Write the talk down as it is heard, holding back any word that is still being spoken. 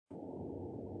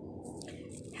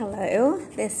Hello,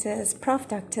 this is Prof.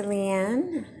 Dr.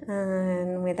 Lianne,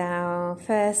 and with our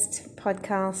first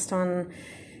podcast on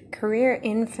career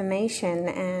information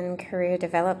and career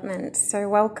development. So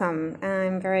welcome.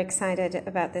 I'm very excited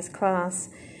about this class,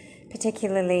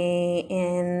 particularly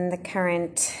in the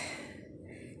current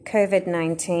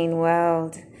COVID-19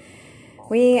 world.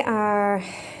 We are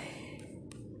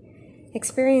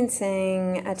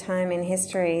experiencing a time in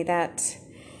history that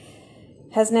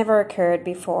has never occurred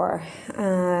before.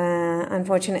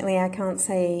 Unfortunately, I can't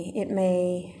say it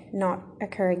may not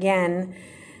occur again,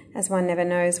 as one never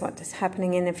knows what's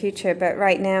happening in the future. But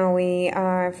right now we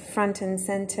are front and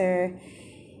center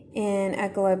in a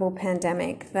global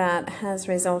pandemic that has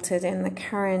resulted in the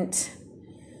current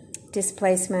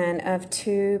displacement of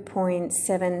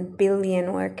 2.7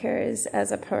 billion workers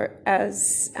as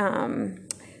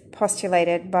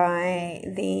postulated by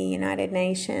the United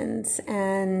Nations.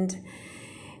 And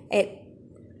it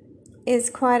is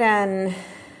quite an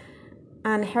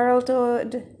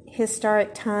unheralded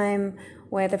historic time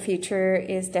where the future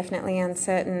is definitely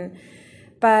uncertain.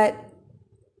 But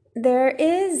there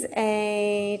is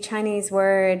a Chinese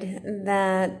word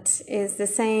that is the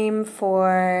same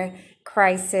for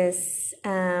crisis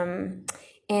and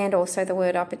also the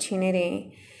word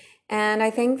opportunity. And I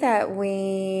think that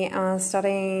we are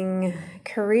starting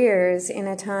careers in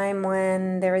a time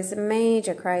when there is a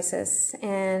major crisis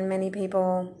and many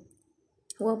people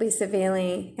will be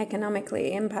severely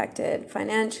economically impacted,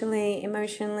 financially,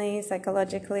 emotionally,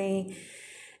 psychologically,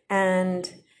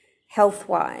 and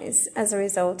health-wise as a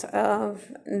result of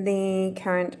the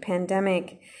current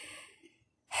pandemic.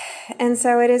 And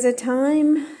so it is a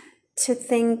time to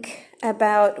think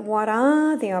about what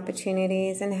are the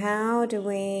opportunities and how do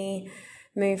we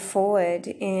move forward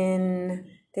in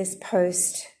this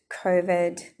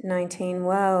post-COVID-19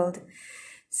 world.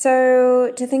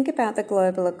 So to think about the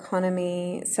global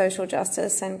economy, social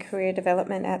justice and career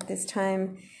development at this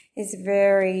time is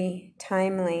very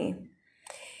timely.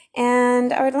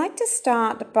 And I would like to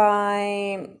start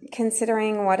by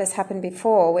considering what has happened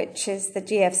before, which is the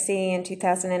GFC in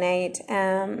 2008,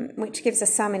 which gives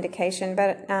us some indication.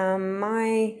 But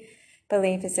my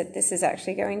belief is that this is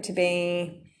actually going to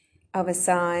be of a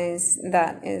size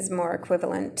that is more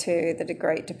equivalent to the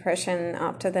Great Depression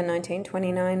after the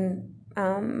 1929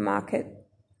 market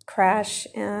crash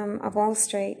of Wall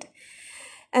Street.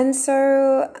 And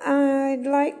so I'd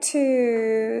like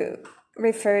to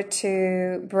refer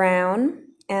to Brown,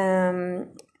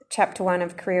 Chapter 1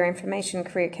 of Career Information,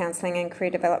 Career Counselling and Career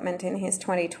Development in his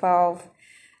 2012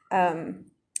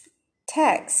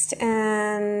 text.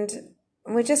 And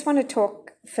we just want to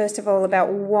talk, first of all,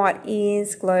 about what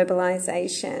is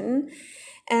globalisation.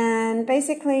 And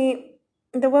basically,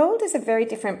 the world is a very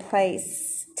different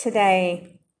place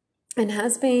today and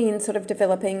has been sort of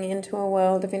developing into a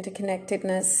world of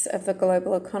interconnectedness of the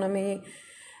global economy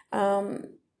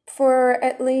for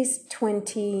at least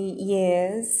 20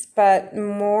 years, but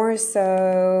more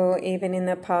so even in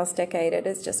the past decade, it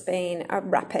has just been a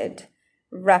rapid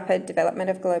development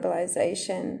of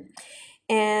globalization.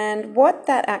 And what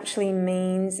that actually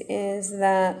means is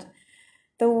that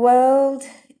the world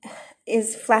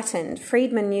is flattened.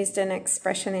 Friedman used an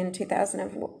expression in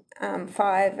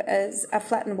 2005 as a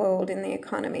flattened world in the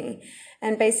economy.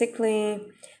 And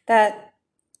basically that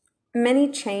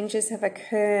many changes have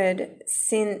occurred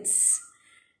since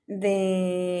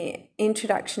the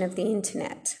introduction of the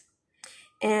internet.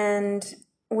 And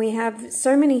we have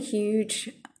so many huge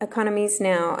economies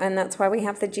now, and that's why we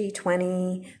have the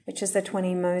G20, which is the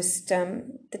 20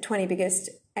 biggest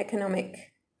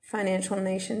economic financial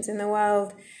nations in the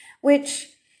world,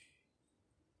 which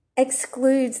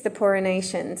excludes the poorer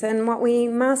nations. And what we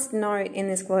must note in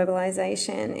this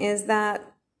globalization is that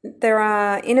there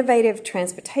are innovative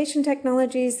transportation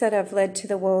technologies that have led to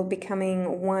the world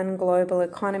becoming one global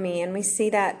economy, and we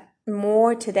see that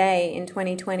more today in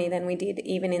 2020 than we did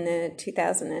even in the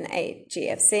 2008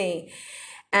 GFC.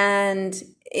 And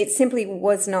it simply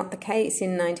was not the case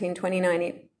in 1929.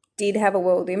 It did have a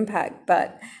world impact,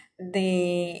 but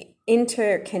the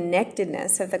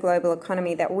interconnectedness of the global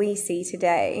economy that we see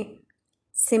today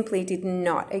simply did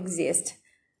not exist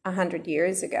 100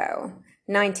 years ago.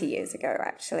 90 years ago,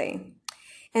 actually.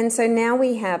 And so now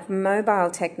we have mobile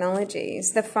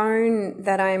technologies. The phone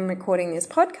that I'm recording this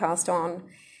podcast on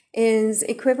is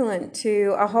equivalent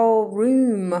to a whole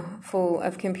room full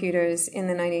of computers in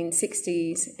the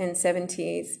 1960s and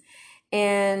 70s.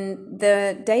 And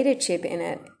the data chip in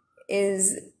it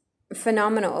is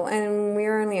phenomenal. And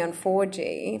we're only on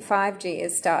 4G. 5G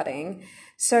is starting.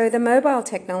 So the mobile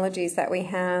technologies that we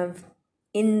have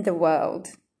in the world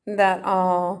that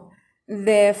are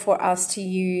there for us to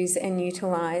use and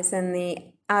utilize, and the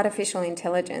artificial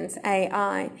intelligence,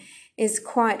 AI, is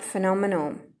quite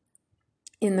phenomenal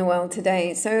in the world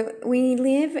today. So we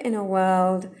live in a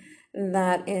world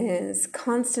that is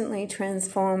constantly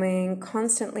transforming,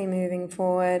 constantly moving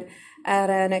forward at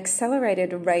an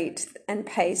accelerated rate and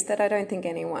pace that I don't think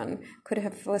anyone could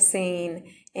have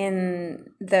foreseen in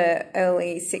the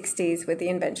early 60s with the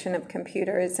invention of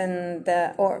computers and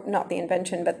or not the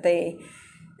invention, but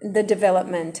the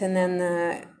development, and then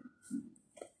the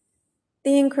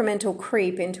incremental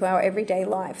creep into our everyday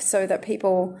life, so that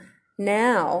people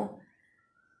now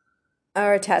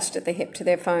are attached at the hip to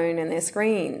their phone and their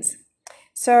screens.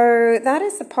 So that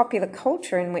is the popular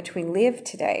culture in which we live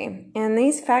today. And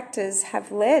these factors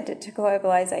have led to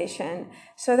globalisation,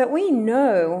 so that we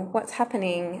know what's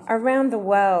happening around the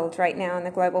world right now in the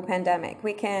global pandemic.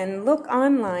 We can look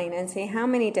online and see how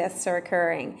many deaths are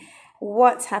occurring,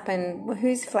 what's happened,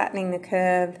 who's flattening the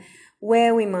curve,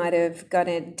 where we might have got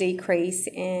a decrease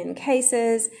in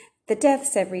cases, the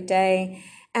deaths every day,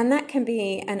 and that can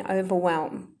be an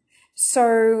overwhelm.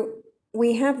 So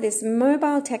we have this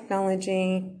mobile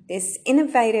technology, this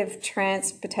innovative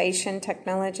transportation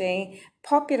technology,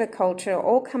 popular culture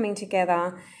all coming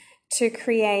together to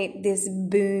create this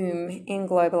boom in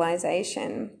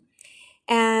globalization.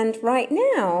 And right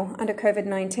now, under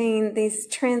COVID-19, these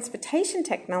transportation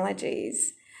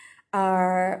technologies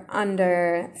are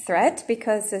under threat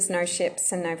because there's no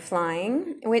ships and no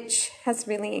flying, which has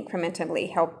really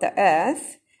incrementally helped the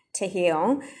Earth to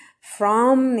heal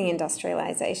from the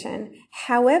industrialization.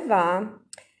 However,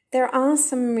 there are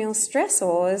some real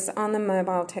stressors on the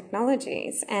mobile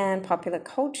technologies and popular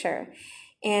culture,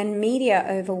 and media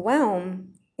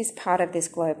overwhelm is part of this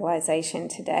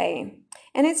globalization today.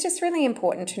 And it's just really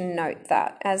important to note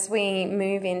that as we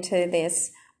move into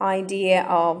this idea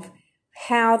of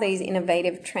how these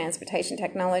innovative transportation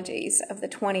technologies of the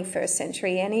 21st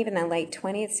century and even the late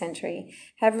 20th century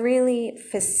have really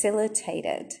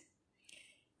facilitated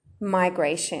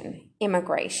migration,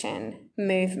 immigration,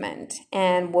 movement,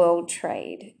 and world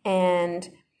trade, and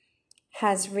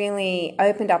has really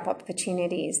opened up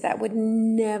opportunities that would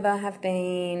never have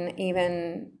been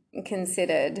even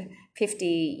considered 50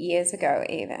 years ago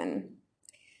even.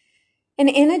 And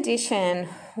in addition,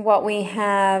 what we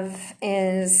have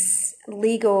is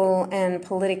legal and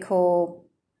political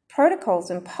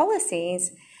protocols and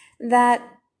policies that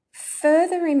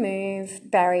further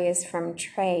remove barriers from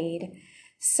trade.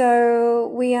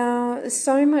 So we are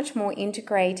so much more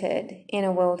integrated in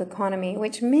a world economy,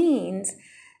 which means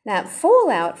that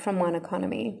fallout from one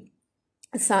economy,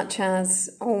 such as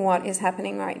what is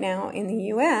happening right now in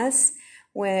the US,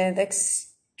 with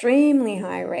extremely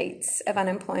high rates of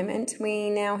unemployment. We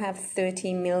now have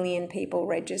 30 million people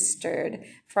registered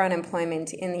for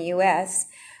unemployment in the US.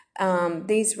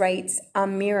 These rates are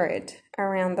mirrored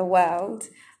around the world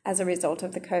as a result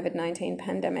of the COVID-19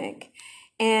 pandemic.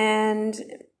 And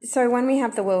so when we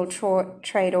have the World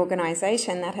Trade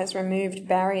Organization that has removed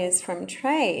barriers from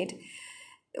trade,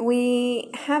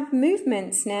 we have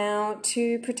movements now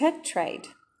to protect trade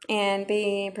and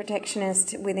be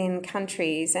protectionist within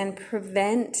countries and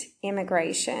prevent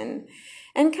immigration.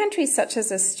 And countries such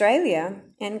as Australia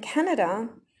and Canada,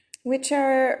 which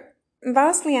are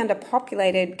vastly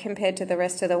underpopulated compared to the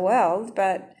rest of the world,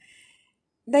 but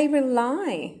they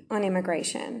rely on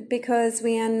immigration because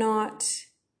we are not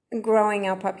growing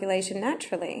our population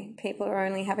naturally. People are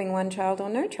only having one child or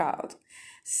no child.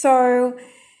 So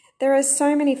there are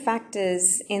so many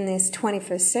factors in this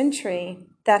 21st century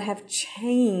that have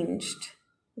changed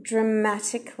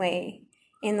dramatically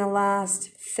in the last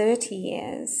 30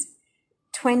 years,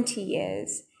 20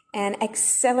 years, and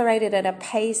accelerated at a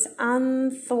pace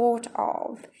unthought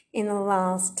of in the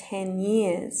last 10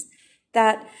 years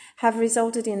that have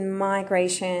resulted in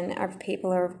migration of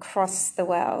people across the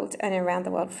world and around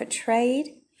the world for trade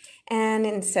and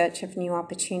in search of new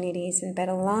opportunities and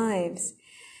better lives.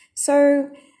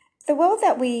 So the world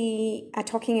that we are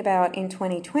talking about in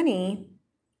 2020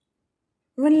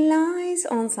 relies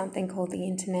on something called the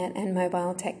internet and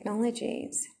mobile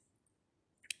technologies.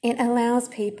 It allows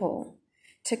people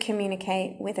to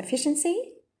communicate with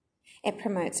efficiency. It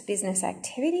promotes business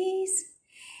activities.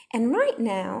 And right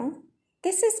now,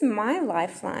 this is my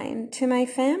lifeline to my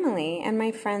family and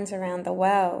my friends around the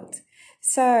world.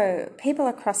 So people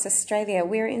across Australia,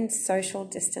 we're in social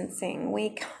distancing.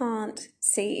 We can't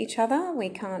see each other. We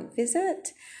can't visit.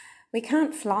 We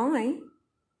can't fly.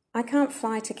 I can't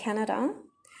fly to Canada.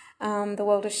 The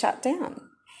world is shut down.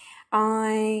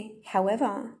 I,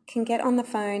 however, can get on the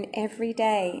phone every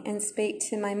day and speak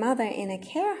to my mother in a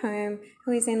care home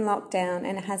who is in lockdown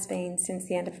and has been since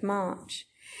the end of March.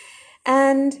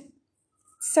 And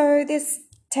so this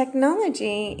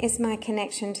technology is my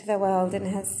connection to the world and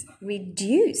has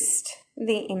reduced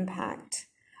the impact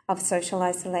of social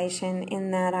isolation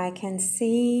in that I can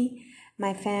see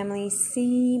my family,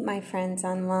 see my friends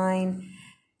online,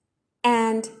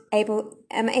 and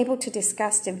am able to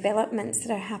discuss developments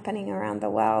that are happening around the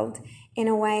world in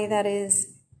a way that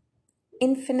is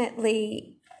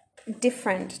infinitely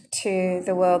different to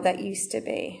the world that used to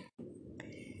be.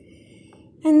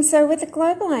 And so with the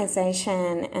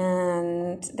globalization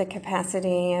and the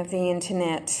capacity of the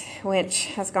internet, which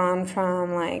has gone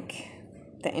from like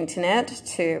the internet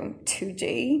to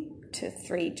 2G to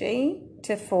 3G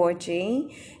to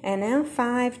 4G and now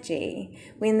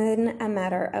 5G within a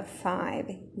matter of 5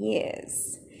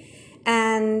 years.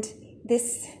 And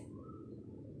this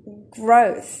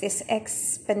growth, this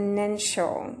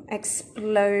exponential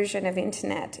explosion of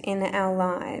internet in our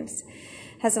lives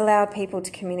has allowed people to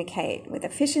communicate with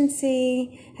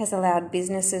efficiency, has allowed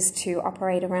businesses to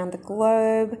operate around the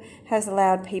globe, has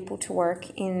allowed people to work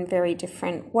in very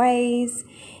different ways,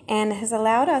 and has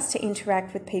allowed us to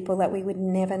interact with people that we would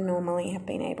never normally have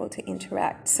been able to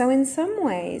interact. So in some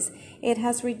ways, it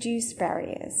has reduced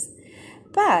barriers.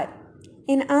 But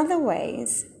in other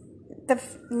ways, the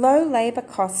low labour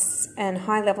costs and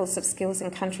high levels of skills in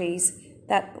countries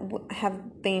that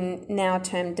have been now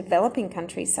termed developing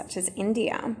countries such as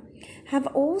India have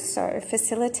also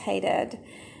facilitated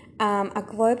a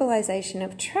globalization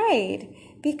of trade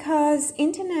because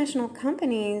international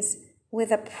companies with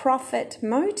a profit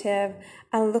motive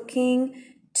are looking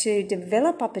to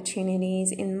develop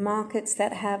opportunities in markets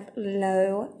that have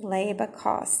low labor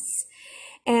costs.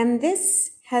 And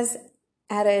this has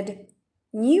added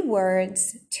new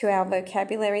words to our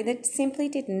vocabulary that simply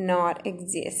did not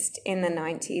exist in the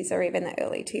 90s or even the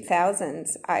early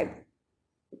 2000s. I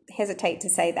hesitate to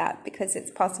say that because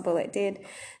it's possible it did.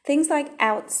 Things like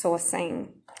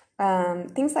outsourcing,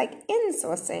 things like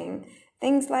insourcing,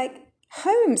 things like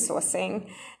home sourcing,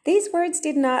 these words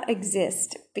did not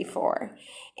exist before.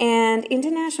 And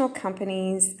international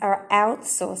companies are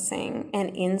outsourcing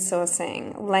and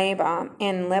insourcing labor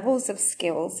and levels of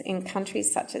skills in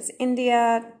countries such as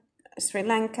India, Sri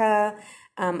Lanka,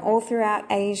 all throughout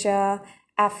Asia,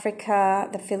 Africa,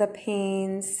 the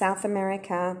Philippines, South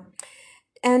America,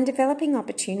 and developing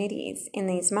opportunities in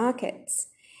these markets.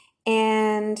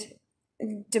 And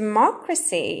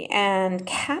democracy and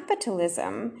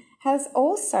capitalism has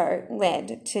also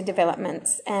led to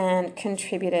developments and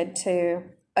contributed to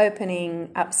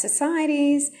opening up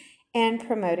societies and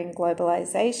promoting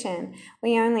globalization.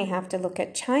 We only have to look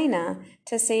at China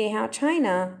to see how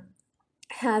China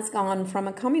has gone from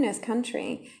a communist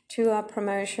country to a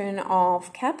promotion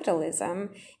of capitalism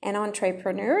and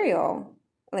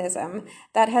entrepreneurialism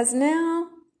that has now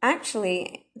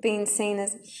actually been seen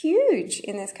as huge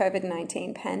in this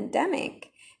COVID-19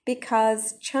 pandemic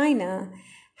because China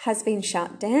has been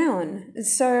shut down.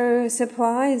 So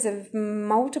supplies of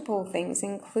multiple things,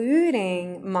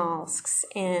 including masks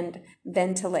and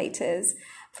ventilators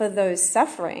for those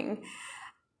suffering,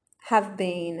 have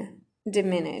been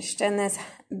diminished. And there's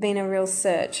been a real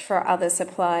search for other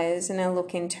suppliers and a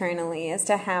look internally as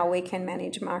to how we can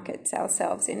manage markets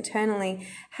ourselves internally,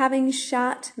 having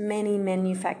shut many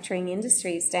manufacturing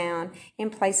industries down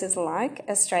in places like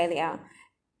Australia,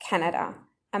 Canada,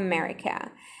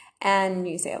 America, and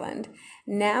New Zealand.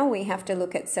 Now we have to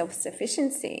look at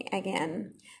self-sufficiency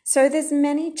again. So there's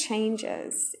many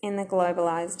changes in the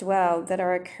globalized world that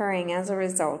are occurring as a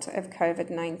result of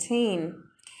COVID-19.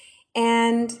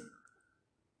 And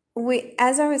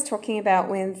as I was talking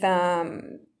about with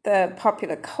the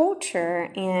popular culture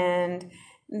and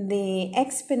the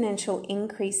exponential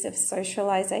increase of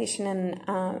socialization and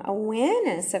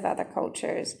awareness of other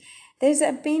cultures, there's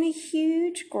been a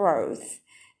huge growth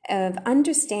of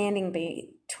understanding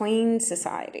between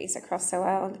societies across the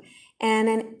world and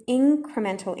an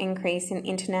incremental increase in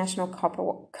international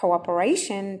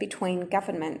cooperation between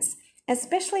governments,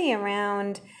 especially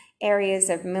around areas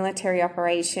of military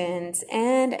operations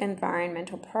and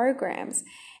environmental programs,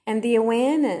 and the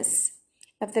awareness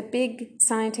of the big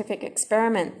scientific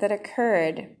experiment that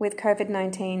occurred with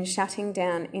COVID-19 shutting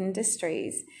down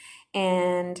industries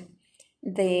and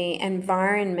the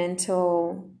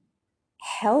environmental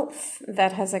health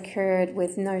that has occurred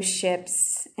with no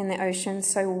ships in the ocean,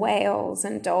 so whales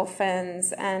and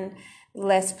dolphins and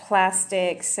less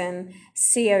plastics and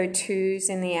CO2s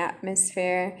in the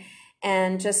atmosphere,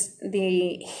 and just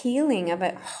the healing of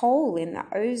a hole in the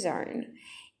ozone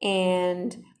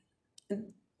and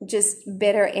just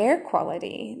better air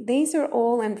quality. These are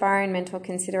all environmental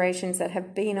considerations that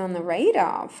have been on the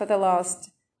radar for the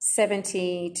last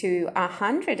 70 to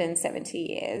 170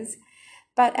 years,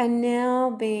 but are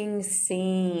now being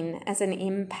seen as an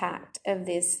impact of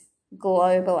this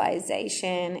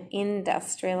globalization,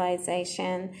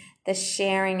 industrialization, the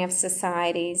sharing of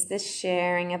societies, the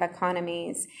sharing of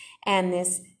economies, and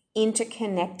this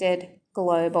interconnected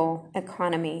global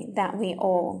economy that we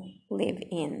all live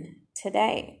in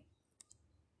today.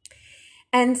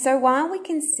 And so while we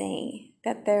can see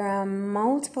that there are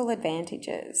multiple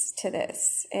advantages to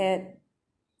this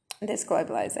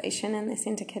globalization and this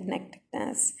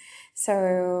interconnectedness,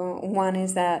 so one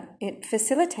is that it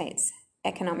facilitates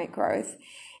economic growth,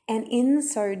 and in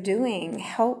so doing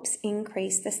helps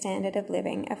increase the standard of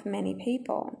living of many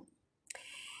people.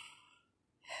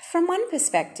 From one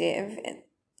perspective,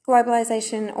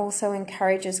 globalization also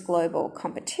encourages global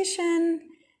competition,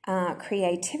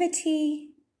 creativity,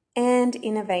 and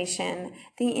innovation.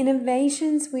 The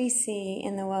innovations we see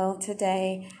in the world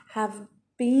today have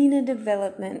been a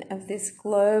development of this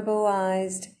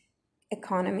globalized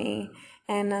economy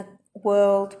and a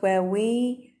world where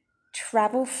we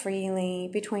travel freely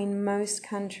between most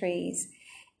countries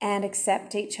and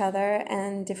accept each other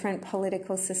and different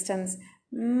political systems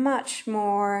much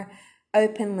more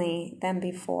openly than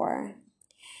before.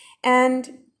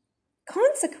 And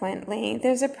consequently,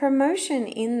 there's a promotion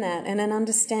in that and an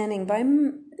understanding by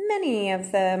many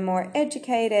of the more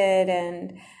educated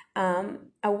and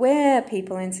aware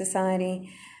people in society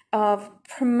of a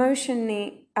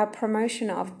promotion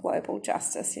of global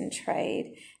justice in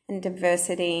trade and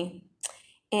diversity,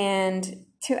 and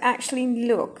to actually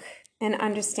look and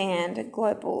understand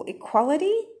global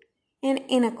equality and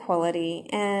inequality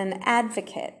and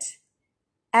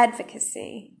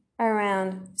advocacy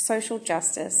around social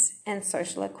justice and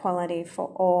social equality for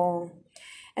all,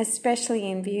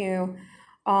 especially in view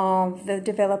of the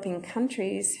developing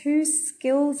countries whose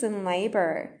skills and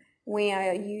labor we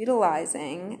are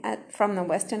utilizing from the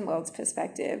Western world's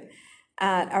perspective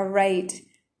at a rate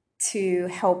to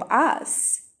help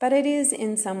us, but it is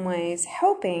in some ways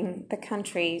helping the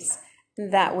countries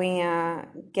that we are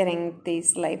getting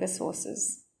these labor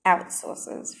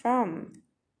outsources from.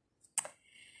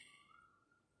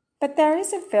 But there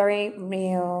is a very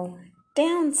real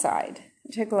downside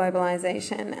to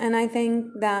globalization, and I think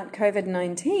that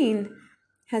COVID-19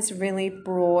 has really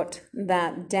brought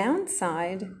that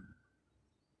downside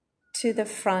to the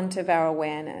front of our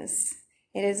awareness.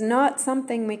 It is not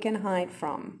something we can hide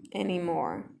from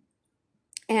anymore.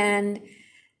 And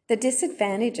the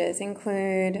disadvantages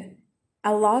include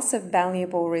a loss of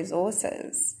valuable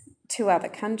resources to other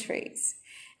countries.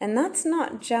 And that's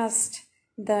not just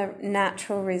the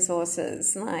natural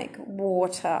resources like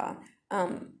water,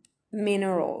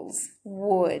 minerals,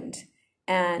 wood,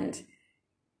 and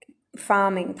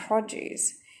farming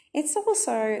produce. It's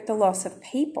also the loss of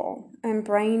people and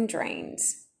brain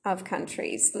drains of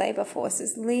countries, labor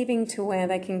forces leaving to where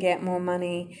they can get more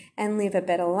money and live a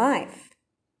better life.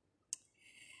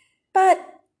 But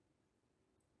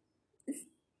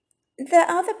the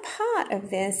other part of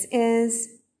this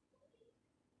is,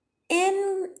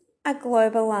 in a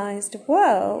globalized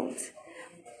world,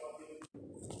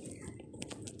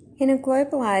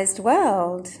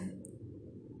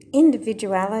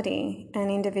 individuality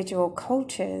and individual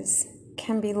cultures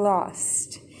can be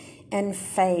lost and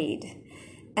fade.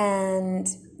 And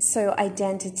so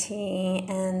identity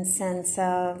and sense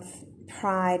of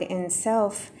pride in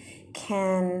self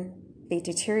can be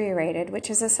deteriorated, which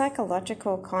is a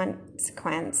psychological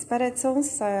consequence, but it's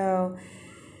also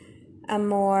a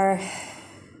more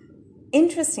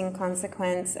interesting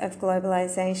consequence of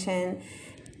globalization.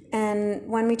 And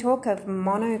when we talk of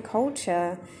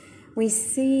monoculture, we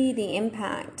see the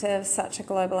impact of such a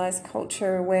globalized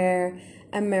culture where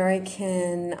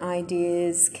American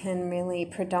ideas can really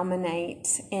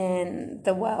predominate in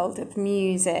the world of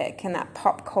music and that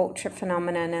pop culture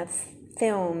phenomenon of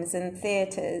films and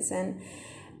theaters, and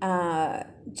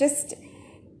just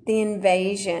the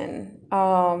invasion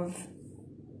of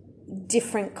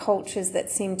different cultures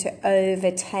that seem to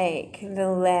overtake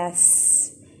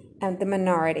the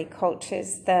minority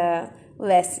cultures, the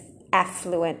less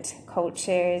affluent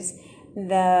cultures,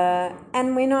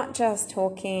 and we're not just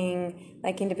talking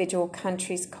like individual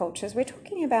countries' cultures. We're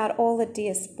talking about all the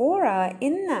diaspora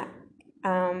in that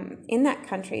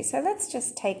country. So let's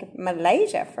just take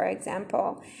Malaysia, for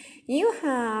example. You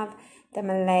have the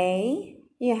Malay,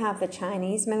 you have the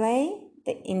Chinese Malay,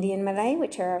 the Indian Malay,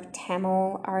 which are of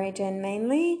Tamil origin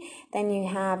mainly. Then you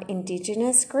have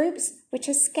indigenous groups, which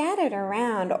are scattered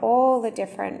around all the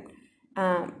different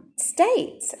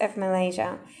states of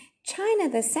Malaysia. China,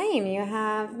 the same. You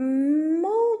have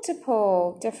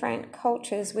multiple different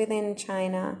cultures within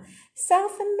China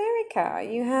South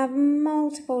America, you have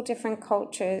multiple different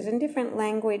cultures and different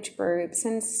language groups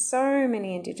and so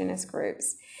many indigenous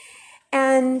groups.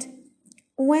 And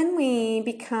when we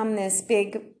become this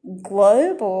big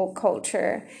global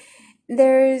culture,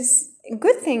 there's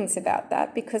good things about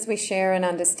that because we share an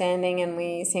understanding and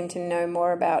we seem to know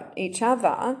more about each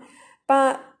other.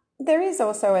 But there is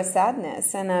also a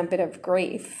sadness and a bit of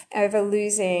grief over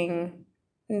losing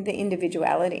the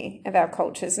individuality of our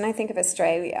cultures. And I think of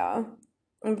Australia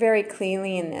very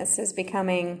clearly in this as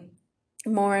becoming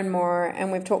more and more,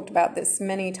 and we've talked about this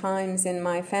many times in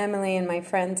my family and my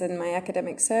friends and my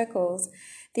academic circles,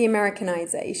 the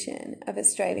Americanization of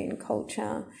Australian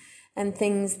culture and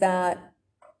things that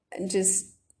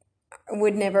just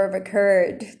would never have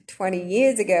occurred 20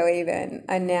 years ago even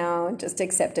are now just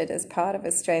accepted as part of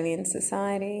Australian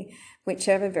society, which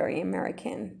are very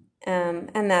American.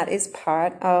 And that is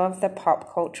part of the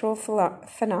pop cultural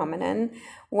phenomenon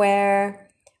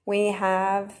where we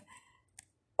have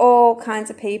all kinds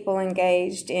of people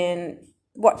engaged in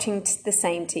watching the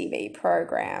same TV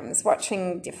programs,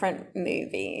 watching different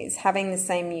movies, having the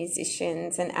same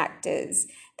musicians and actors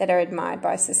that are admired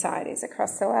by societies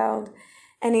across the world.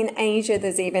 And in Asia,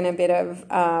 there's even a bit of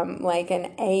like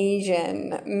an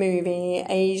Asian movie,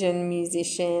 Asian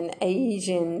musician,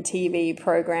 Asian TV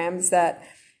programs that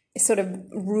sort of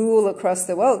rule across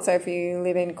the world. So if you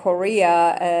live in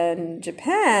Korea and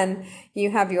Japan,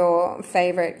 you have your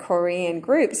favorite Korean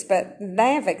groups, but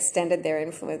they have extended their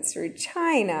influence through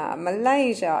China,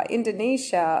 Malaysia,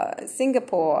 Indonesia,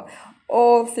 Singapore,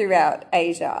 all throughout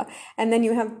Asia. And then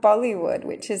you have Bollywood,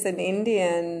 which is an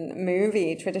Indian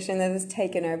movie tradition that has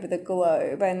taken over the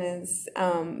globe and is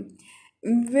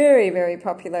very, very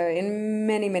popular in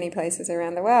many, many places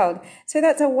around the world. So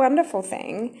that's a wonderful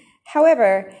thing.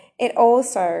 However, it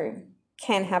also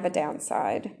can have a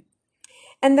downside.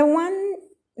 And the one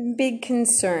big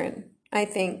concern, I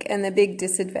think, and the big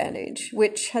disadvantage,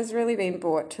 which has really been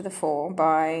brought to the fore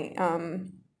by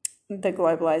the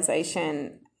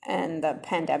globalisation and the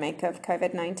pandemic of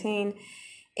COVID-19,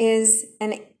 is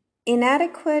an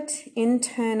inadequate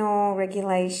internal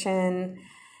regulation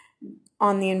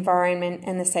on the environment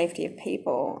and the safety of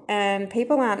people. And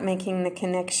people aren't making the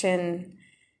connection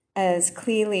as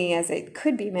clearly as it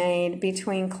could be made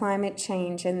between climate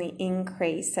change and the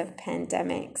increase of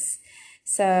pandemics.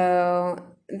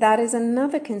 So that is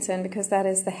another concern because that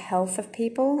is the health of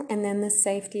people and then the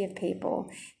safety of people.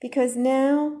 Because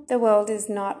now the world is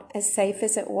not as safe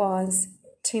as it was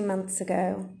 2 months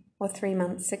ago or 3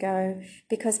 months ago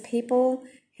because people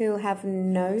who have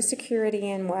no security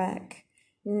in work,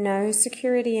 no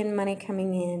security in money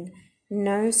coming in,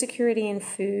 no security in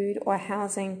food or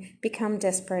housing become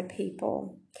desperate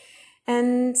people.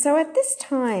 And so at this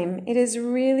time, it is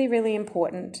really, really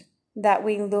important that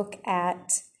we look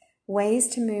at ways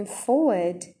to move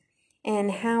forward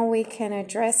and how we can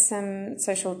address some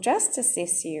social justice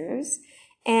issues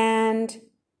and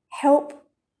help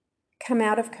come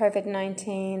out of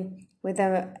COVID-19 with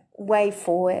a way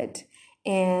forward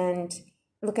and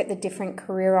look at the different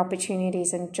career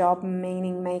opportunities and job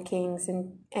meaning makings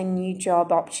and new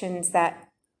job options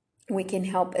that we can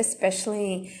help,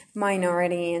 especially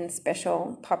minority and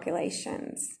special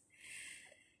populations.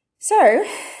 So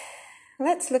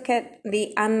let's look at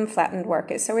the unflattened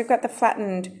workers. So we've got the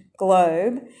flattened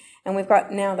globe and we've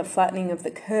got now the flattening of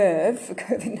the curve for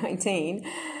COVID-19.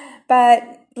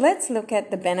 But let's look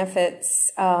at the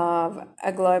benefits of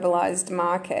a globalized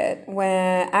market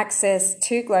where access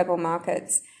to global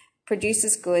markets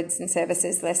produces goods and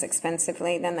services less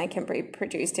expensively than they can be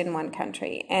produced in one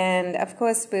country. And of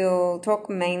course, we'll talk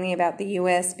mainly about the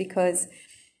US because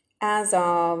as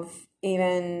of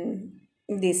even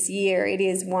this year, it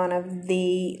is one of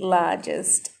the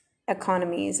largest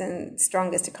economies and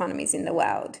strongest economies in the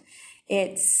world.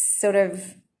 It's sort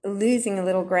of losing a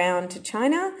little ground to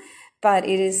China, but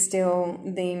it is still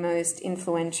the most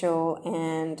influential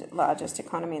and largest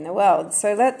economy in the world.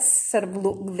 So let's sort of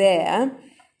look there,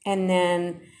 and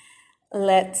then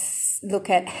let's look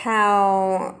at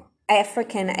how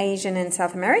African, Asian, and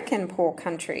South American poor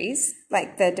countries,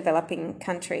 like the developing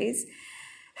countries,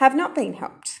 have not been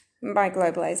helped by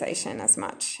globalization as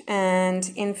much.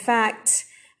 And in fact,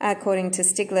 according to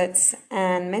Stiglitz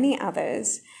and many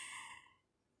others,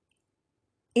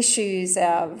 issues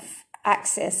of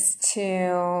access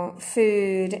to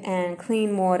food and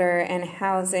clean water and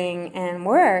housing and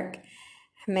work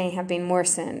may have been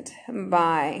worsened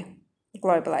by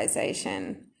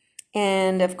globalization.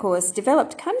 And of course,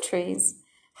 developed countries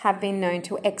have been known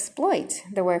to exploit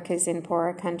the workers in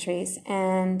poorer countries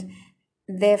and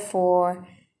therefore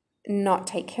not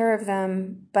take care of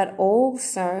them, but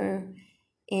also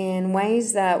in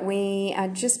ways that we are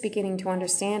just beginning to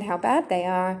understand how bad they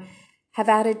are, have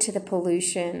added to the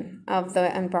pollution of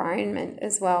the environment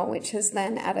as well, which has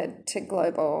then added to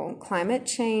global climate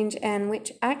change, and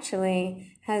which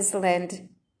actually has led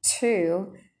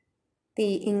to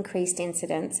the increased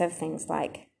incidence of things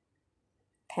like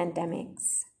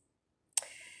pandemics.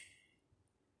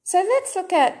 So let's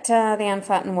look at the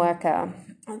unflattened worker.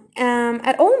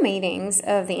 At all meetings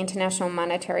of the International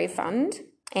Monetary Fund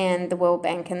and the World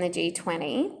Bank and the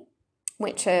G20,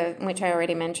 which I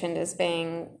already mentioned as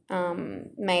being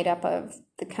made up of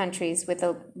the countries with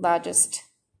the largest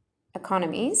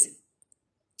economies,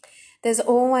 there's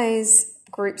always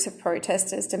groups of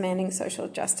protesters demanding social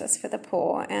justice for the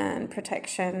poor and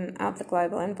protection of the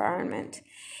global environment.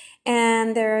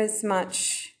 And there is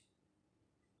much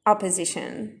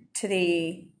opposition to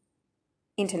the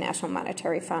International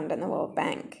Monetary Fund and the World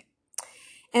Bank.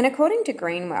 And according to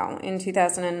Greenwell in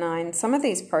 2009, some of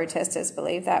these protesters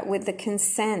believe that with the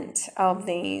consent of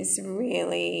these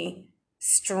really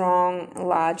strong,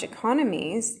 large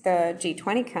economies, the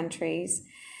G20 countries,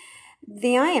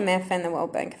 the IMF and the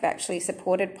World Bank have actually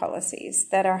supported policies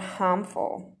that are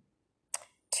harmful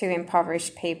to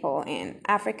impoverished people in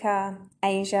Africa,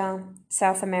 Asia,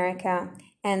 South America,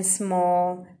 and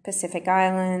small Pacific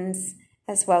islands,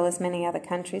 as well as many other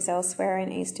countries elsewhere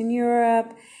in Eastern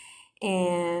Europe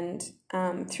and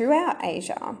throughout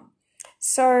Asia.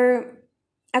 So,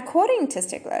 according to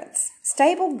Stiglitz,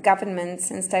 stable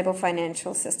governments and stable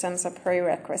financial systems are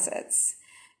prerequisites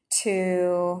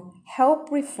to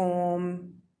help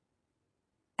reform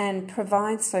and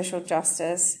provide social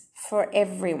justice for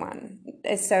everyone.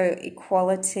 So,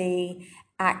 equality,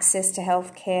 access to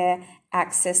healthcare,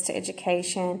 access to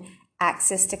education,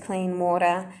 access to clean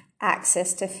water,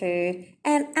 access to food,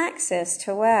 and access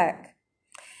to work.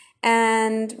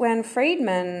 And when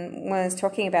Friedman was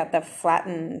talking about the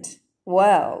flattened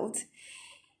world,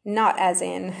 not as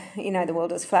in, the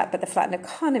world is flat, but the flattened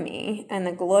economy and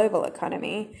the global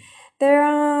economy, there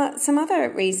are some other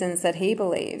reasons that he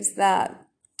believes that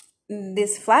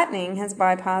this flattening has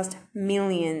bypassed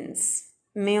millions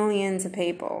of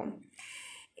people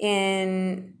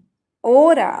in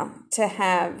order to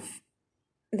have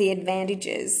the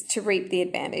advantages, to reap the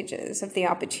advantages of the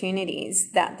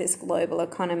opportunities that this global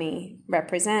economy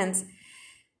represents.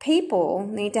 People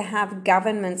need to have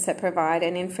governments that provide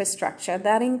an infrastructure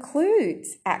that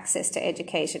includes access to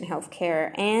education,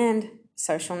 healthcare, and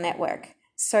social network,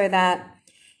 so that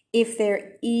if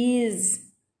there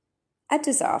is a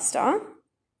disaster,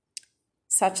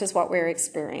 such as what we're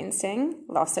experiencing,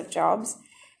 loss of jobs,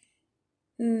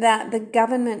 that the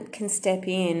government can step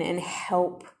in and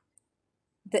help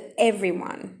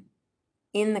everyone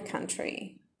in the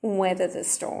country weather the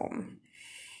storm.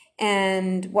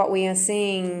 And what we are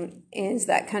seeing is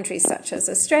that countries such as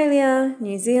Australia,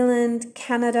 New Zealand,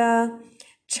 Canada,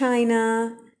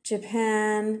 China,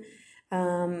 Japan,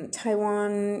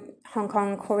 Taiwan, Hong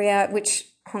Kong, Korea, which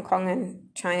Hong Kong and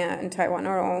China and Taiwan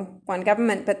are all one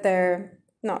government, but they're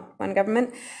not one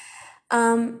government,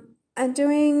 are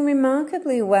doing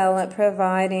remarkably well at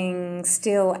providing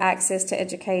still access to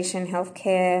education,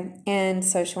 healthcare, and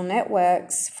social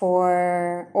networks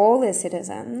for all their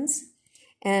citizens,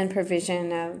 and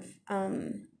provision of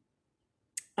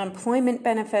employment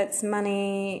benefits,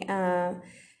 money,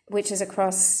 which is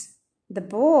across the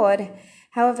board.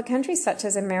 However, countries such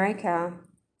as America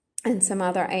and some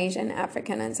other Asian,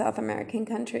 African, and South American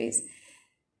countries,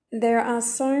 there are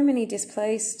so many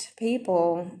displaced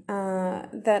people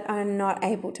that are not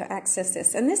able to access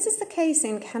this. And this is the case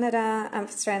in Canada,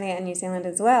 Australia, and New Zealand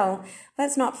as well.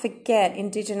 Let's not forget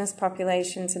Indigenous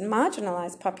populations and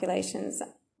marginalised populations.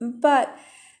 But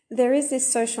there is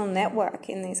this social network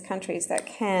in these countries that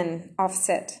can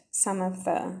offset some of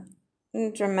the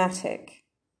dramatic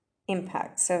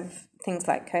impacts of things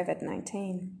like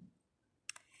COVID-19.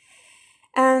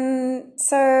 And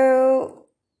so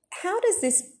how does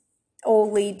this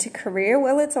all lead to career?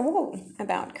 Well, it's all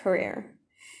about career.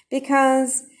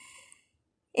 Because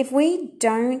if we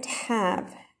don't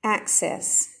have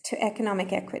access to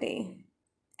economic equity,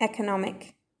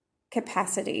 economic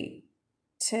capacity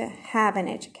to have an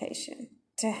education,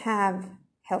 to have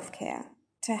healthcare,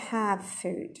 to have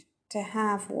food, to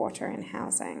have water and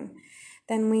housing,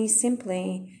 then we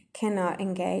simply cannot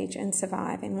engage and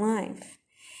survive in life.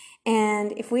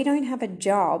 And if we don't have a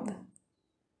job,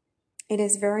 it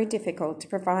is very difficult to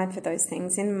provide for those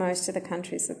things in most of the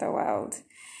countries of the world.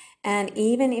 And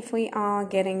even if we are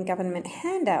getting government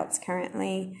handouts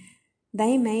currently,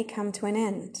 they may come to an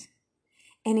end.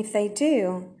 And if they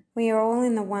do, we are all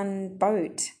in the one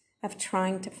boat of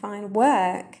trying to find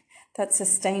work that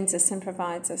sustains us and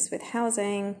provides us with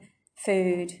housing,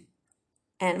 food,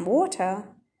 and water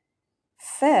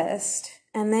first,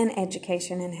 and then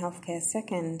education and healthcare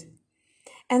second.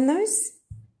 And those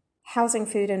housing,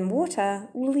 food, and water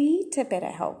lead to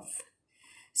better health.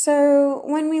 So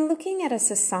when we're looking at a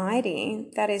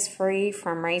society that is free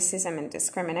from racism and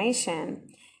discrimination,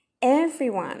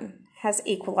 everyone has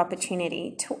equal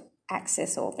opportunity to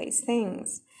access all these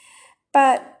things.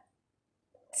 But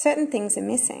certain things are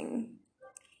missing.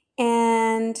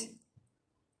 And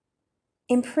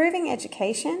improving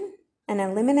education and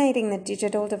eliminating the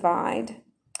digital divide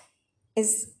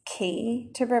is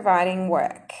key to providing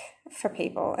work for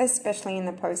people, especially in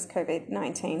the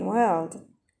post-COVID-19 world.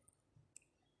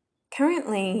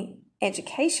 Currently,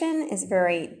 education is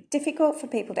very difficult for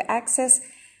people to access.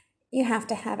 You have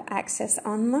to have access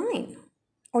online,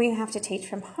 or you have to teach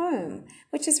from home,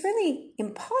 which is really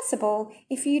impossible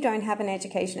if you don't have an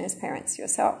education as parents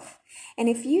yourself. And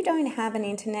if you don't have an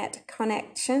internet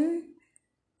connection,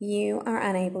 you are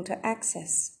unable to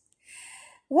access.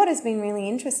 What has been really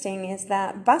interesting is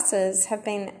that buses have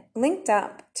been linked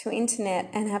up to internet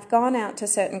and have gone out to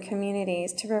certain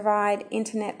communities to provide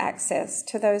internet access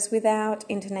to those without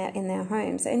internet in their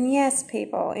homes. And yes,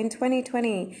 people, in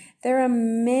 2020, there are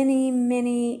many,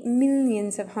 many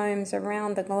millions of homes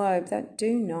around the globe that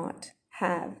do not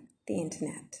have the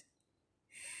internet.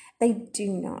 They do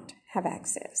not have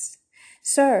access.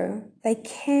 So they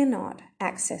cannot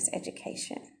access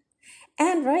education.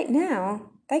 And right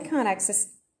now, they can't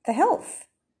access the health,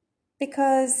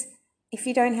 because if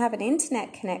you don't have an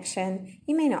internet connection,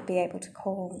 you may not be able to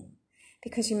call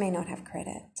because you may not have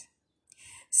credit.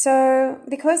 So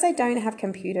because they don't have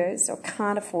computers or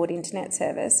can't afford internet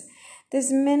service,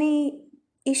 there's many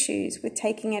issues with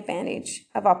taking advantage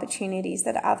of opportunities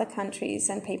that other countries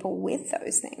and people with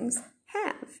those things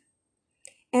have.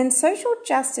 And social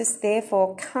justice,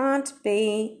 therefore, can't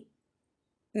be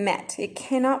met. It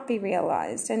cannot be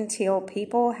realized until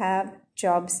people have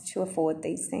jobs to afford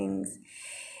these things.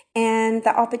 And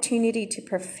the opportunity to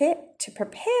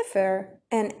prepare for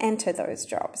and enter those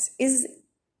jobs is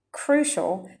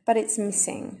crucial, but it's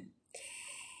missing.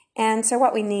 And so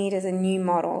what we need is a new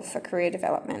model for career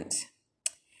development.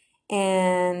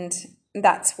 And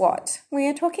that's what we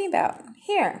are talking about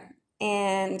here.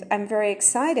 And I'm very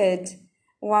excited,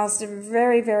 whilst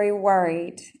very, very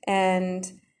worried.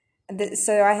 And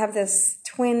so I have this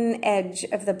twin edge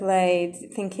of the blade,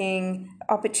 thinking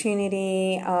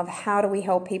opportunity of how do we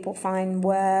help people find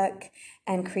work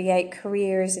and create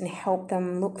careers and help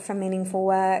them look for meaningful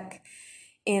work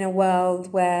in a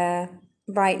world where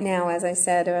right now, as I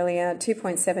said earlier,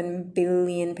 2.7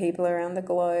 billion people around the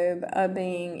globe are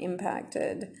being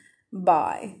impacted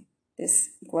by this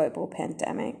global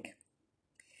pandemic.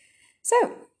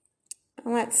 So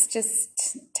let's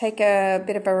just take a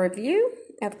bit of a review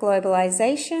of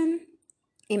globalisation,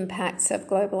 impacts of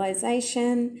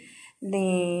globalisation,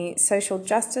 the social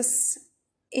justice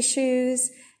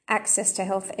issues, access to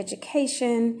health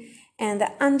education, and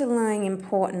the underlying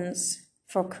importance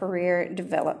for career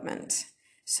development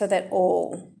so that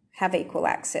all have equal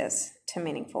access to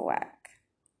meaningful work.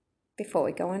 Before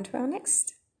we go on to our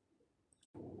next.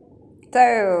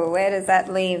 So where does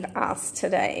that leave us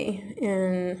today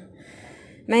in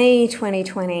May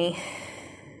 2020?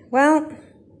 Well,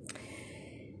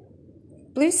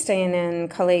 Bluestein and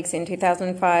colleagues in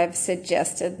 2005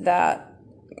 suggested that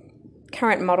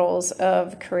current models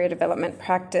of career development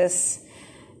practice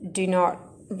do not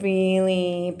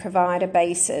really provide a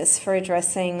basis for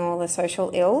addressing all the social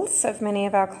ills of many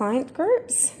of our client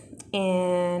groups.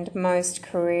 And most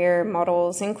career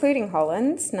models, including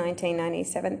Holland's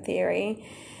 1997 theory,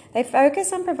 they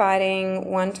focus on providing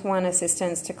one-to-one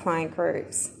assistance to client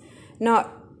groups.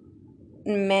 Not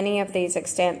many of these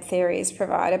extant theories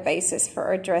provide a basis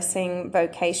for addressing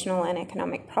vocational and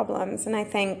economic problems. And I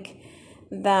think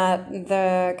that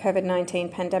the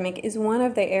COVID-19 pandemic is one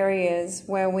of the areas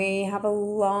where we have a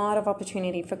lot of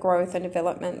opportunity for growth and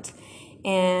development,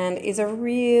 and is a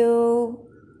real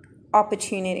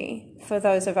opportunity for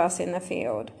those of us in the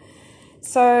field.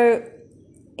 So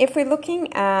if we're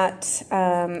looking at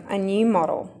a new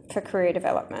model for career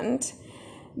development,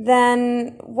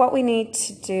 then what we need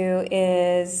to do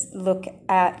is look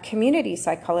at community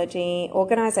psychology,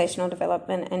 organizational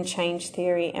development, and change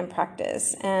theory and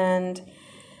practice. And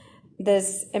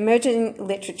there's emerging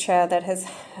literature that has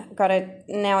got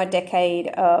now a decade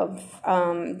of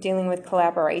dealing with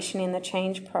collaboration in the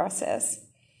change process.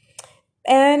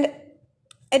 And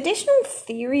additional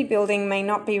theory building may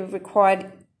not be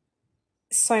required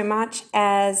so much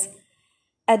as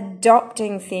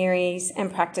adopting theories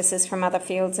and practices from other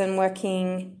fields and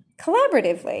working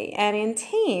collaboratively and in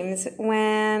teams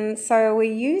so we're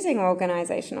using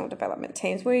organizational development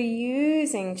teams, we're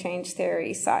using change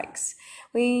theory psychs,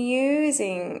 we're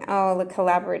using the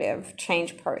collaborative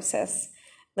change process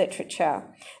literature.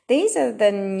 These are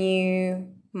the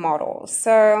new models.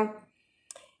 So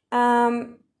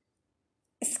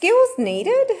skills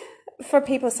needed for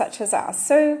people such as us.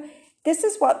 So this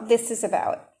is what this is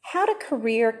about. How do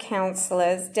career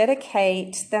counsellors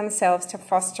dedicate themselves to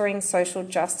fostering social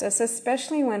justice,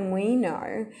 especially when we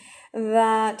know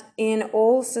that in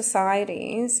all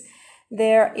societies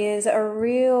there is a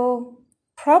real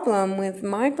problem with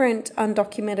migrant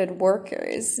undocumented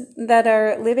workers that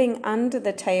are living under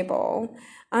the table,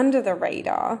 under the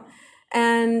radar,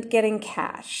 and getting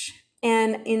cash.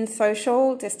 And in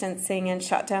social distancing and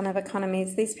shutdown of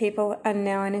economies, these people are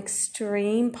now in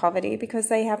extreme poverty because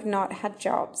they have not had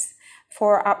jobs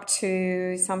for up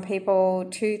to, some people,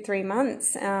 2-3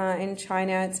 months. In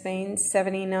China, it's been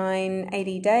 79,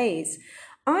 80 days.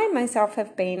 I myself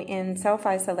have been in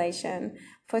self-isolation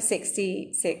for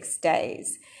 66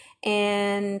 days.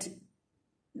 And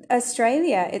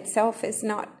Australia itself is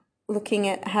not looking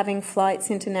at having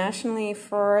flights internationally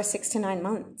for 6 to 9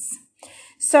 months.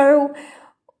 So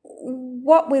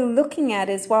what we're looking at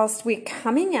is, whilst we're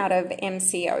coming out of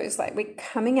MCOs, like we're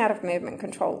coming out of movement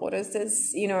control orders,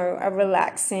 there's, a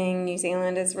relaxing, New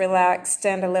Zealand is relaxed,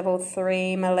 and a level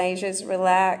 3, Malaysia's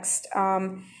relaxed,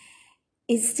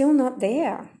 is still not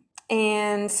there.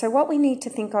 And so what we need to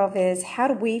think of is, how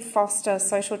do we foster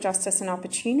social justice and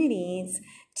opportunities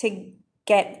to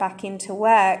get back into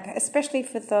work, especially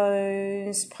for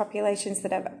those populations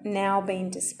that have now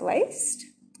been displaced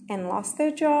and lost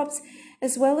their jobs,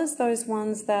 as well as those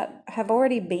ones that have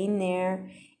already been there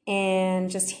and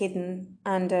just hidden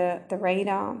under the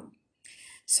radar.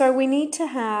 So we need to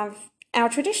have our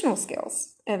traditional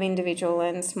skills of individual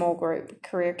and small group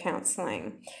career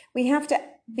counselling. We have to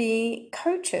be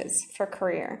coaches for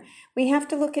career. We have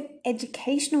to look at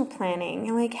educational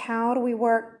planning, like how do we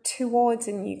work towards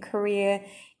a new career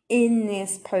in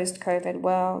this post-COVID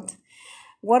world?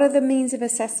 What are the means of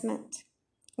assessment?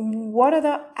 What are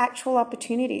the actual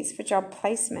opportunities for job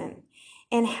placement?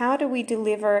 And how do we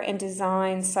deliver and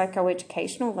design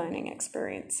psychoeducational learning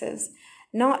experiences?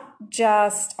 Not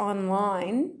just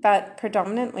online, but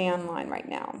predominantly online right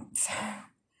now.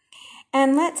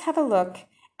 And let's have a look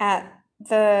at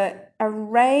the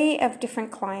array of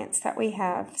different clients that we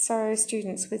have. So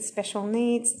students with special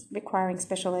needs requiring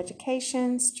special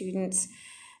education, students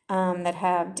that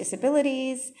have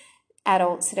disabilities,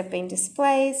 adults that have been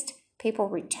displaced, people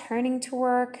returning to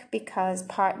work because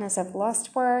partners have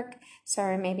lost work,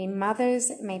 so maybe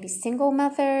mothers, maybe single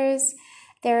mothers.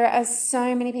 There are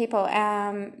so many people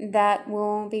that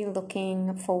will be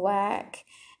looking for work,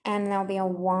 and there'll be a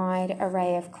wide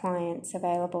array of clients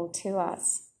available to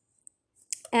us.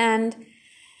 And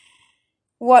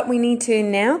what we need to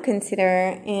now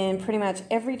consider in pretty much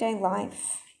everyday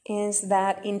life is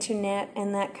that internet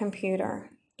and that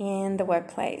computer in the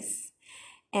workplace,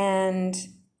 and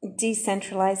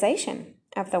decentralization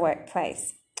of the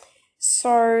workplace.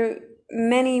 So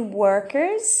many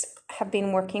workers have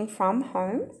been working from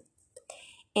home,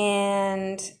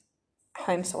 and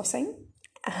home sourcing,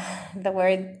 the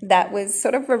word that was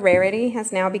sort of a rarity,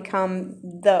 has now become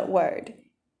the word.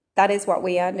 That is what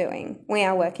we are doing. We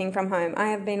are working from home. I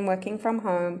have been working from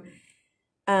home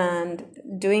and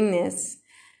doing this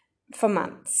for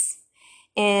months.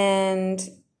 And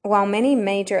while many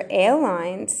major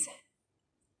airlines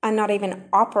are not even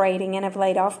operating and have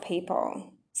laid off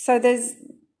people, so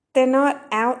they're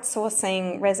not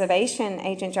outsourcing reservation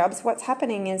agent jobs. What's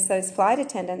happening is those flight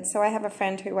attendants. So I have a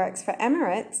friend who works for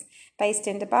Emirates based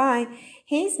in Dubai.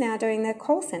 He's now doing their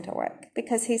call center work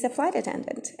because he's a flight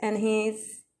attendant and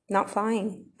he's not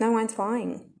flying. No one's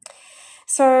flying.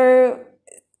 So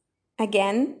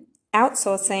again,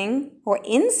 outsourcing or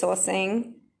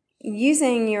insourcing,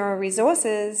 using your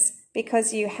resources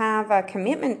because you have a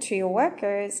commitment to your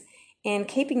workers and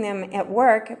keeping them at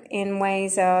work in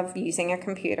ways of using a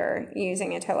computer,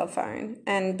 using a telephone,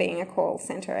 and being a call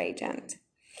center agent.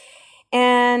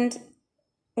 And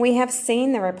we have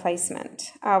seen the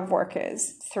replacement of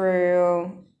workers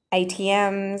through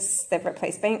ATMs. They've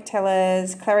replaced bank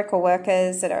tellers, clerical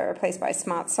workers that are replaced by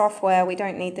smart software. We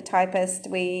don't need the typist.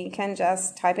 We can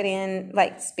just type it in,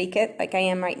 like speak it like I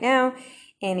am right now,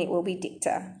 and it will be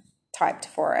dicta typed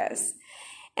for us.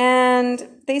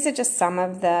 And these are just some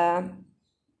of the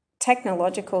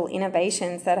technological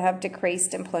innovations that have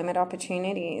decreased employment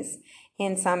opportunities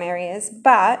in some areas,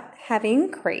 but have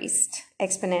increased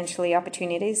exponentially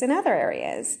opportunities in other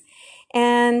areas.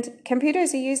 And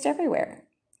computers are used everywhere.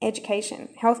 education,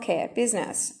 healthcare,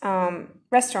 business,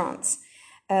 restaurants,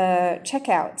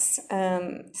 checkouts,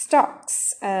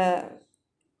 stocks,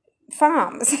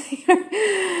 farms,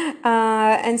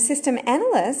 and system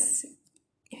analysts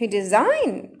who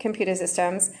design computer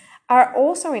systems are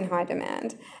also in high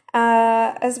demand,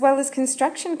 as well as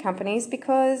construction companies,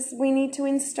 because we need to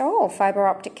install fiber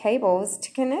optic cables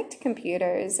to connect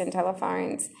computers and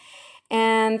telephones.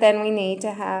 And then we need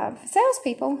to have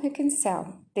salespeople who can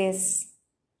sell this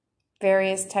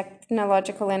various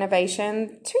technological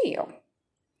innovation to you.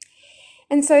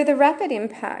 And so the rapid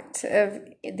impact of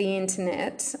the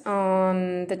internet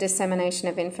on the dissemination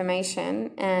of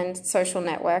information and social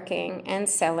networking and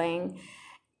selling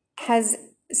has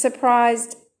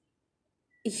surprised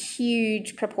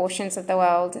huge proportions of the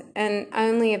world, and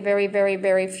only a very, very,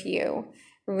 very few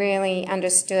really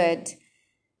understood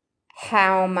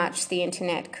how much the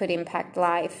internet could impact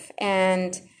life.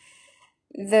 And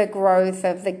the growth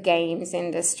of the games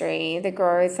industry, the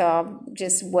growth of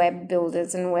just web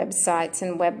builders and websites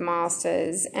and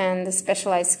webmasters, and the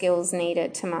specialized skills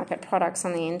needed to market products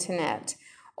on the internet.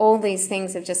 All these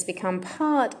things have just become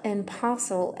part and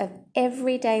parcel of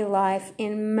everyday life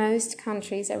in most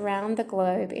countries around the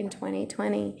globe in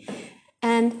 2020.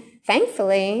 And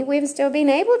thankfully, we've still been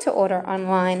able to order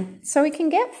online, so we can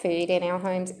get food in our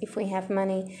homes if we have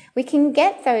money. We can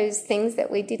get those things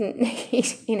that we didn't need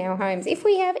in our homes if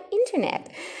we have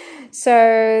internet.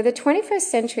 So the 21st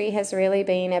century has really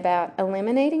been about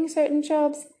eliminating certain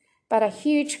jobs, but a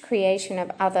huge creation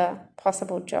of other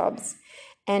possible jobs,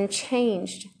 and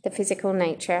changed the physical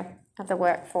nature of the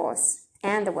workforce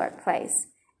and the workplace,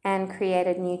 and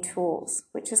created new tools,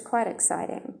 which is quite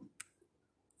exciting.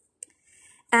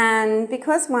 And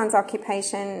because one's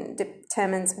occupation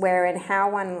determines where and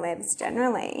how one lives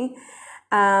generally,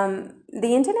 the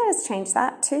internet has changed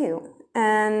that too.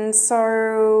 And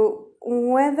so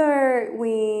whether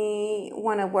we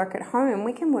want to work at home,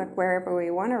 we can work wherever we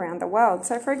want around the world.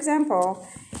 So for example,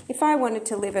 if I wanted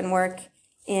to live and work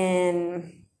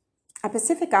in a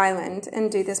Pacific island and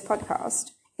do this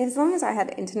podcast, as long as I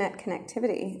had internet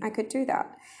connectivity, I could do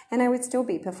that. And I would still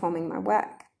be performing my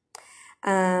work.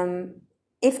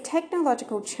 If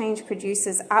technological change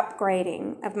produces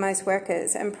upgrading of most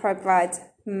workers and provides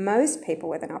most people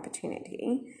with an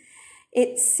opportunity,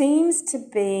 it seems to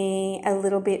be a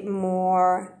little bit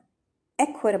more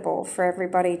equitable for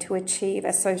everybody to achieve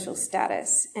a social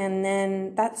status. And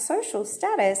then that social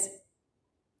status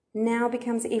now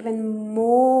becomes even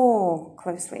more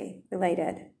closely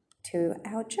related to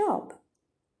our job.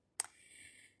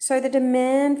 So the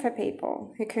demand for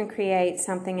people who can create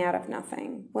something out of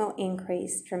nothing will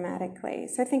increase dramatically.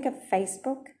 So think of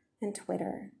Facebook and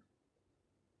Twitter.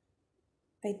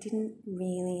 They didn't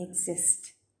really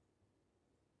exist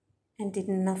and did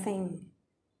nothing.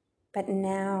 But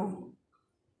now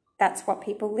that's what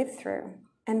people live through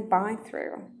and buy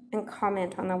through and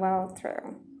comment on the world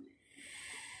through.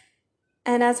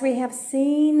 And as we have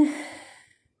seen,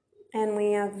 and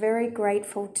we are very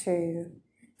grateful to,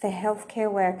 the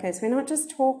healthcare workers, we're not just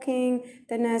talking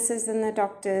the nurses and the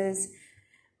doctors,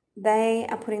 they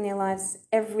are putting their lives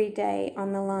every day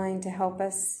on the line to help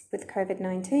us with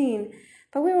COVID-19,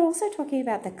 but we're also talking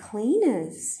about the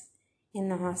cleaners in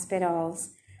the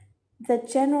hospitals, the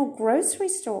general grocery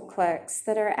store clerks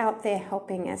that are out there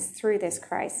helping us through this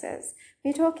crisis.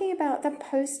 We're talking about the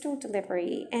postal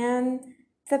delivery and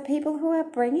the people who are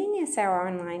bringing us our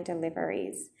online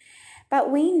deliveries. But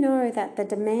we know that the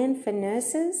demand for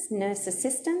nurses, nurse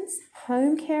assistants,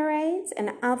 home care aides,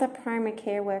 and other primary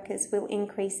care workers will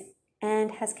increase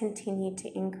and has continued to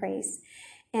increase.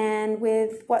 And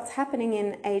with what's happening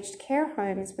in aged care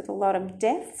homes with a lot of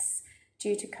deaths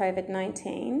due to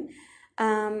COVID-19,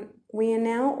 we are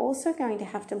now also going to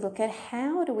have to look at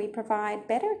how do we provide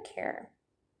better care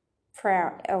for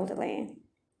our elderly.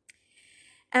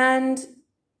 And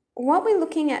what we're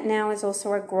looking at now is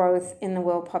also a growth in the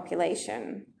world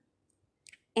population.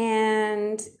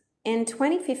 And in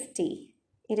 2050,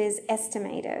 it is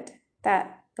estimated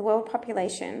that the world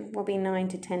population will be 9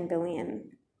 to 10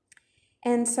 billion.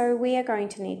 And so we are going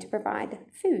to need to provide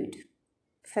food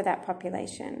for that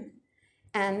population.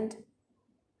 And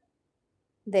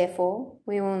therefore,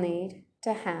 we will need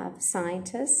to have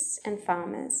scientists and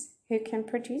farmers who can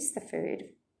produce the food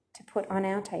to put on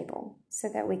our table so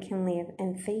that we can live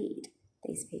and feed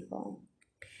these people.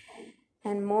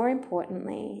 And more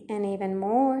importantly, and even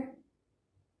more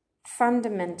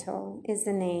fundamental, is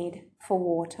the need for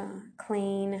water,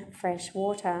 clean, fresh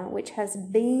water, which has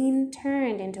been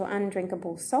turned into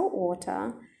undrinkable salt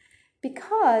water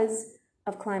because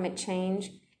of climate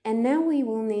change. And now we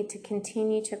will need to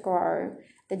continue to grow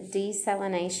the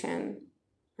desalination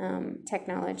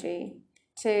technology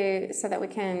so that we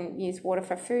can use water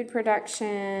for food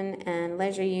production and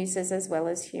leisure uses as well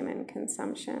as human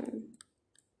consumption.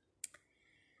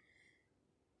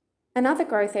 Another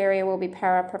growth area will be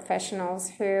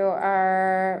paraprofessionals, who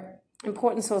are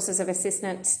important sources of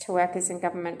assistance to workers in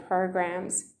government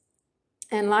programs.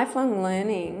 And lifelong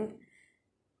learning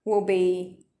will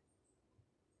be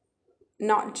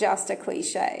not just a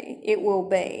cliche, it will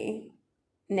be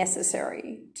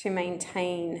necessary to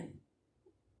maintain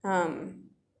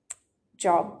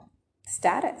job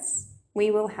status. We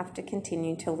will have to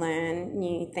continue to learn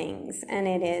new things, and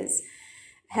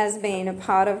has been a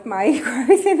part of my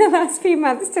growth in the last few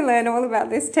months to learn all about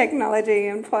this technology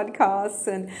and podcasts,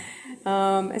 and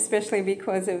especially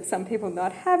because of some people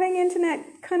not having internet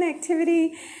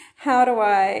connectivity. How do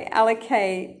I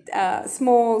allocate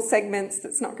small segments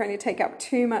that's not going to take up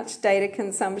too much data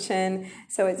consumption?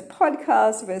 So it's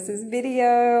podcast versus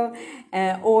video,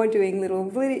 or doing little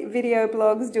video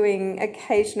blogs, doing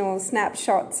occasional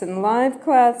snapshots and live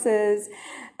classes.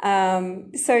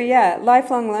 So yeah,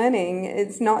 lifelong learning,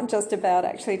 it's not just about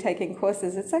actually taking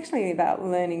courses, it's actually about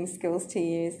learning skills to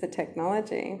use the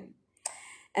technology.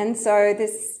 And so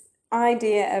this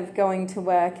idea of going to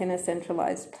work in a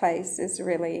centralized place is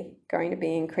really going to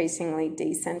be increasingly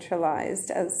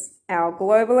decentralized as our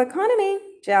global economy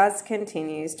just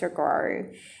continues to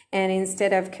grow. And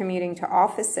instead of commuting to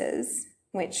offices,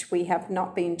 which we have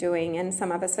not been doing, and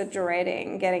some of us are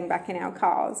dreading getting back in our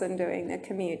cars and doing the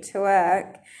commute to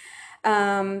work,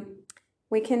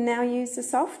 we can now use the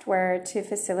software to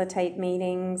facilitate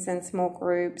meetings and small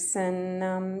groups,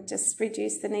 and just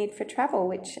reduce the need for travel,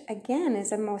 which again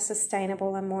is a more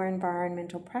sustainable and more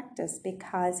environmental practice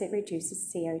because it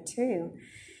reduces CO2.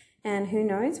 And who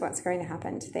knows what's going to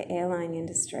happen to the airline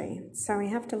industry. So we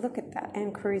have to look at that,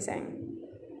 and cruising.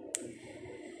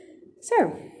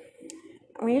 So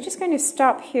we're just going to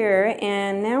stop here,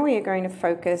 and now we are going to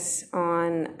focus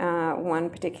on one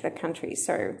particular country.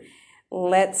 So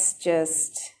let's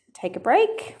just take a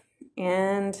break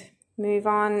and move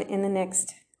on in the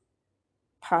next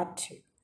part 2.